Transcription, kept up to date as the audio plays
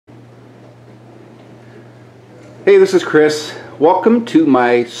Hey, this is Chris. Welcome to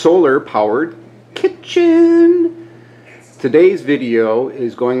my solar powered kitchen. Today's video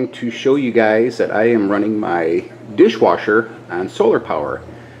is going to show you guys that I am running my dishwasher on solar power.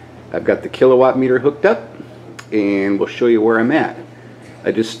 I've got the kilowatt meter hooked up and we'll show you where I'm at.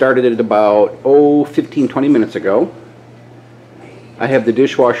 I just started it about 15-20 minutes ago. I have the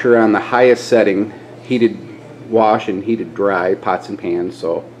dishwasher on the highest setting, heated wash and heated dry, pots and pans,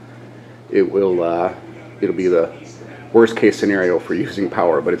 so it'll be the worst case scenario for using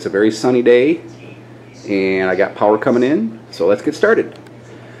power, but it's a very sunny day and I got power coming in, so let's get started.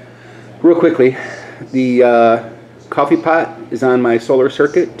 Real quickly, the coffee pot is on my solar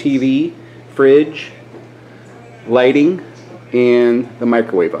circuit, TV, fridge, lighting, and the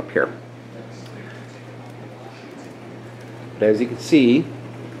microwave up here. But as you can see,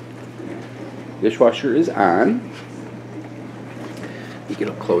 dishwasher is on. Let me get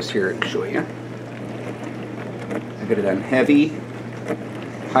up close here and show you. I got it on heavy,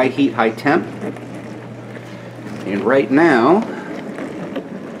 high heat, high temp. And right now,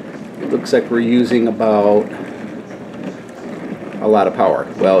 it looks like we're using about a lot of power.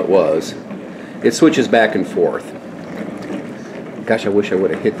 Well, it was. It switches back and forth. Gosh, I wish I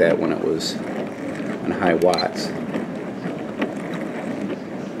would have hit that when it was on high watts.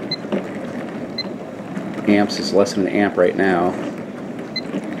 Amps is less than an amp right now.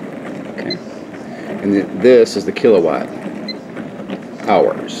 Okay. And this is the kilowatt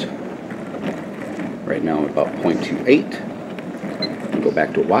hours. Right now I'm about 0.28. Go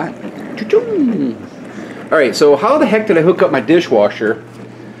back to a watt. Alright, so how the heck did I hook up my dishwasher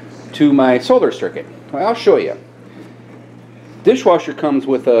to my solar circuit? Well, I'll show you. Dishwasher comes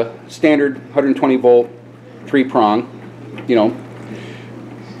with a standard 120 volt 3-prong, you know,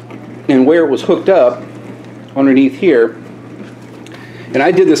 and where it was hooked up underneath here, and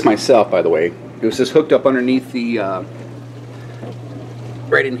I did this myself, by the way. It was just hooked up underneath the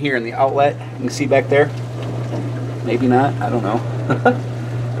right in here in the outlet. You can see back there. Maybe not, I don't know. But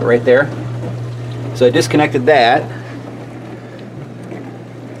right there. So I disconnected that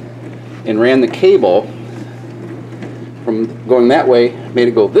and ran the cable from going that way, made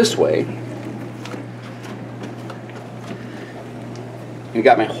it go this way, and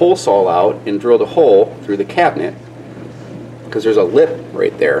got my hole saw out and drilled a hole through the cabinet because there's a lip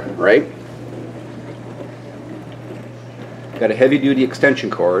right there, right? Got a heavy-duty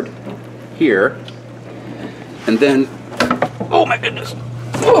extension cord here, and then, oh my goodness,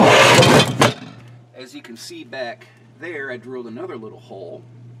 oh. As you can see back there, I drilled another little hole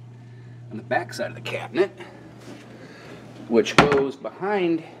on the back side of the cabinet, which goes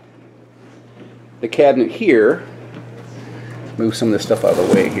behind the cabinet here. Move some of this stuff out of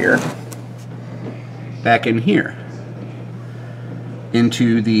the way here. Back in here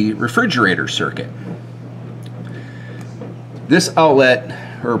into the refrigerator circuit. This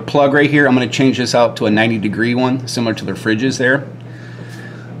outlet or plug right here, I'm going to change this out to a 90-degree one, similar to the fridges there.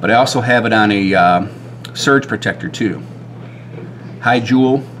 But I also have it on a surge protector too. High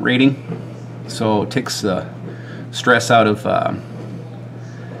joule rating, so it takes the stress out of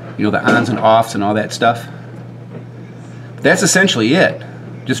you know, the ons and offs and all that stuff. That's essentially it.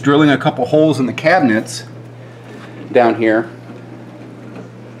 Just drilling a couple holes in the cabinets down here,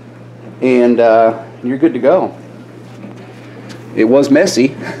 and you're good to go. It was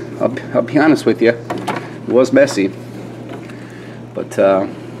messy. I'll be honest with you. It was messy, but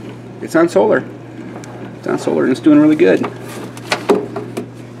it's on solar. It's on solar and it's doing really good.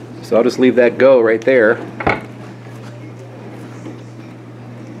 So I'll just leave that go right there.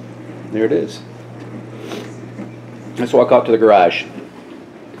 There it is. Let's walk out to the garage.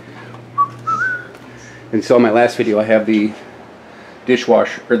 And so in my last video I have the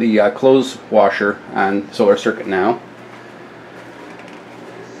dishwasher, or the clothes washer on solar circuit now.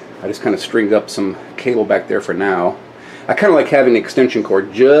 I just kind of stringed up some cable back there for now. I kind of like having an extension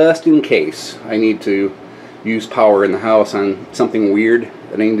cord just in case I need to use power in the house on something weird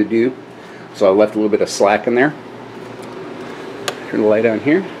that I need to do. So I left a little bit of slack in there. Turn the light on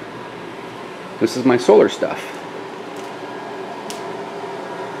here. This is my solar stuff.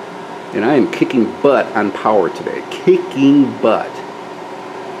 And I am kicking butt on power today. Kicking butt.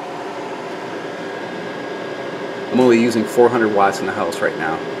 I'm only using 400 watts in the house right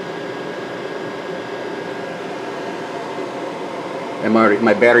now. And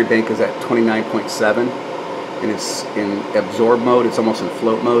my battery bank is at 29.7. And it's in absorb mode. It's almost in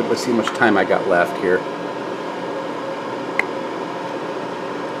float mode. Let's see how much time I got left here.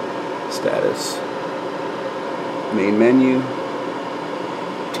 Status. Main menu.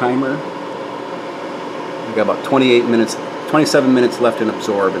 Timer. I've got about 27 minutes left in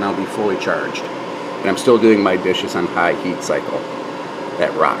absorb and I'll be fully charged. And I'm still doing my dishes on high heat cycle.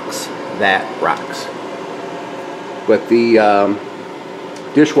 That rocks. That rocks. But the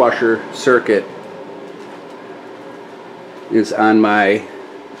dishwasher circuit is on my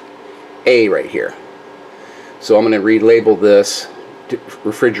A right here. So I'm going to relabel this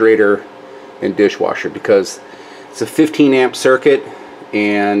refrigerator and dishwasher because it's a 15 amp circuit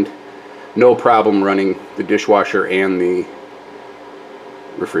and no problem running the dishwasher and the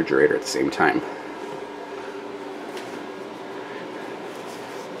refrigerator at the same time.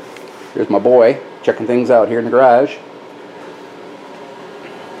 Here's my boy checking things out here in the garage.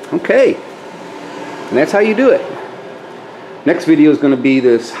 Okay, and that's how you do it. Next video is going to be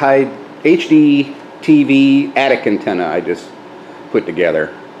this high HD TV attic antenna I just put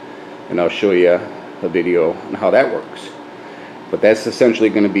together, and I'll show you a video on how that works. But that's essentially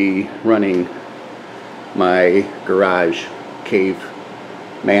going to be running my garage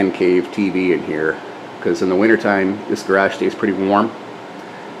man cave TV in here, because in the wintertime this garage stays pretty warm.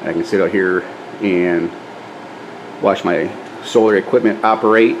 I can sit out here and watch my solar equipment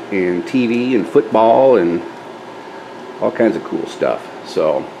operate, and TV and football and all kinds of cool stuff.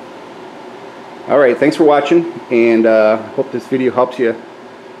 So alright, thanks for watching, and hope this video helps you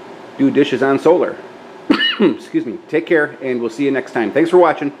do dishes on solar. Excuse me. Take care, and we'll see you next time. Thanks for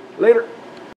watching. Later.